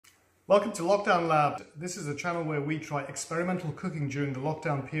Welcome to Lockdown Lab. This is a channel where we try experimental cooking during the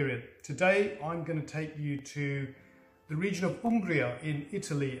lockdown period. Today I'm going to take you to the region of Umbria in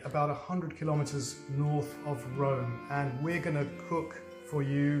Italy, about 100 kilometers north of Rome, and we're going to cook for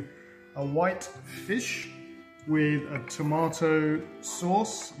you a white fish with a tomato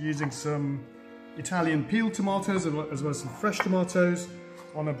sauce using some Italian peeled tomatoes as well as some fresh tomatoes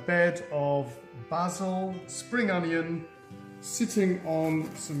on a bed of basil, spring onion, sitting on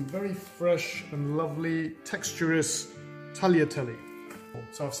some very fresh and lovely texturous tagliatelle.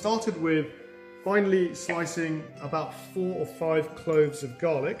 So I've started with finely slicing about 4 or 5 cloves of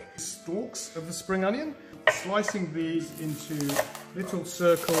garlic, stalks of the spring onion, slicing these into little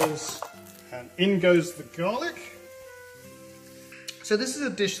circles, and in goes the garlic. So this is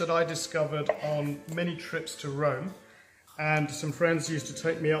a dish that I discovered on many trips to Rome, and some friends used to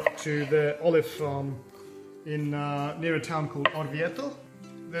take me up to their olive farm in near a town called Orvieto.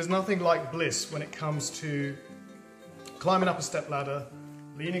 There's nothing like bliss when it comes to climbing up a stepladder,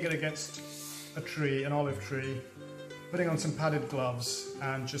 leaning it against a tree, an olive tree, putting on some padded gloves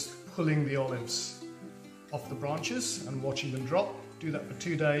and just pulling the olives off the branches and watching them drop. Do that for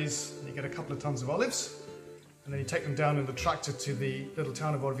 2 days and you get a couple of tons of olives, and then you take them down in the tractor to the little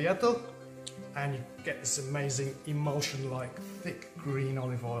town of Orvieto and you get this amazing emulsion-like thick green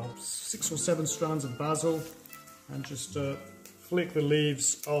olive oil. 6 or 7 strands of basil, and just flick the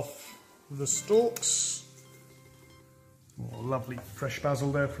leaves off the stalks. Oh, lovely fresh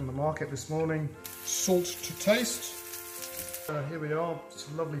basil there from the market this morning. Salt to taste. Here we are, it's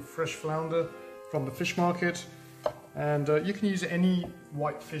a lovely fresh flounder from the fish market, and you can use any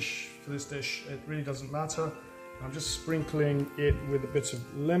white fish for this dish, it really doesn't matter. I'm just sprinkling it with a bit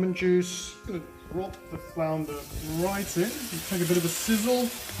of lemon juice. I'm going to drop the flounder right in. You take a bit of a sizzle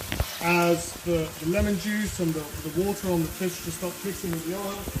as the lemon juice and the water on the fish just start mixing with the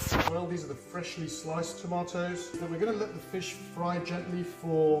oil. Well, these are the freshly sliced tomatoes. So we're going to let the fish fry gently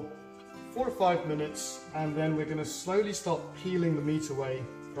for 4 or 5 minutes, and then we're going to slowly start peeling the meat away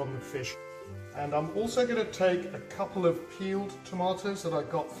from the fish. And I'm also going to take a couple of peeled tomatoes that I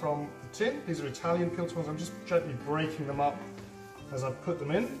got from the tin. These are Italian peeled tomatoes. I'm just gently breaking them up as I put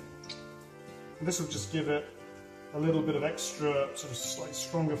them in. And this will just give it a little bit of extra, sort of slightly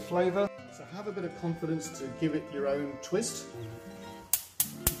stronger flavour. So have a bit of confidence to give it your own twist.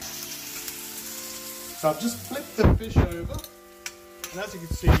 So I've just flipped the fish over, and as you can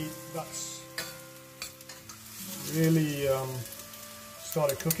see, that's really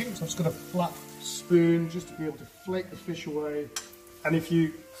started cooking. So I'm just got a flat spoon just to be able to flake the fish away. And if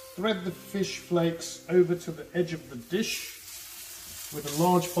you thread the fish flakes over to the edge of the dish with a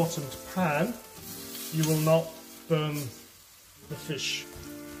large bottomed pan, you will not burn the fish.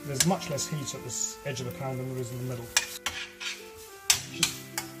 There's much less heat at this edge of the pan than there is in the middle. Just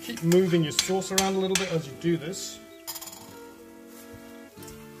keep moving your sauce around a little bit as you do this.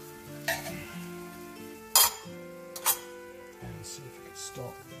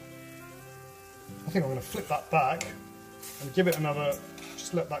 Stop. I think I'm going to flip that back and give it another,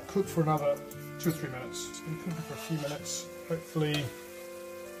 just let that cook for another 2 or 3 minutes. It's been cooking for a few minutes, hopefully.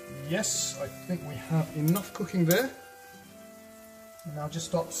 Yes, I think we have enough cooking there. And now just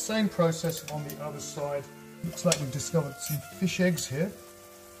start the same process on the other side. Looks like we've discovered some fish eggs here.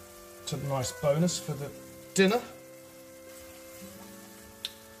 It's a nice bonus for the dinner.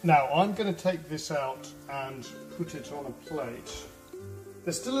 Now I'm going to take this out and put it on a plate.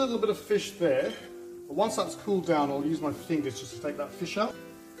 There's still a little bit of fish there, but once that's cooled down, I'll use my fingers just to take that fish out.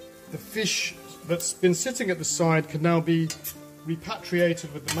 The fish that's been sitting at the side can now be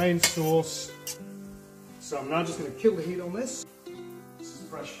repatriated with the main sauce. So I'm now just going to kill the heat on this. This is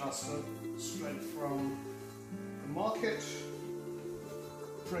fresh pasta, straight from the market.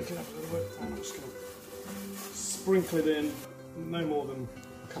 Break it up a little bit, and I'm just going to sprinkle it in, no more than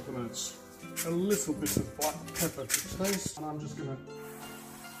a couple of minutes. A little bit of black pepper to taste, and I'm just going to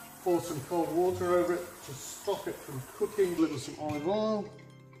pour some cold water over it to stop it from cooking. A little some olive oil.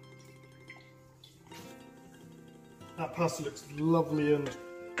 That pasta looks lovely and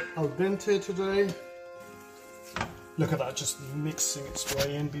al dente today. Look at that, just mixing its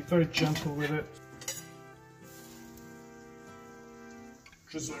way in. Be very gentle with it.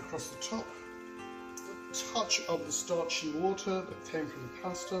 Drizzle it across the top. A touch of the starchy water that came from the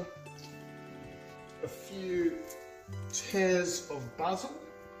pasta. A few tears of basil.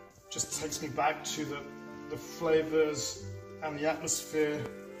 Just takes me back to the flavours and the atmosphere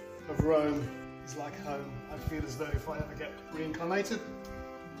of Rome. It's like home. I feel as though if I ever get reincarnated,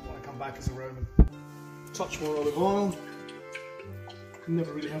 I want to come back as a Roman. Touch more olive oil. Can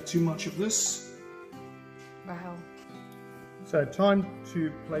never really have too much of this. Wow. So time to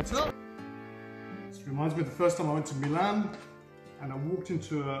plate up. This reminds me of the first time I went to Milan and I walked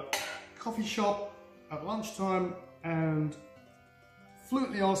into a coffee shop at lunchtime and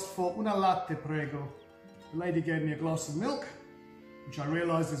fluently asked for una latte prego. The lady gave me a glass of milk, which I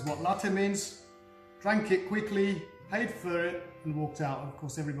realized is what latte means, drank it quickly, paid for it and walked out. Of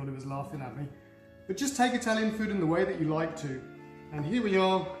course everybody was laughing at me. But just take Italian food in the way that you like to. And here we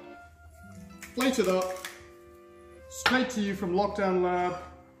are, plated up, straight to you from Lockdown Lab,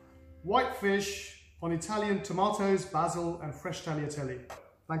 white fish on Italian tomatoes, basil and fresh tagliatelle.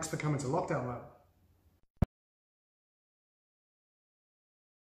 Thanks for coming to Lockdown Lab.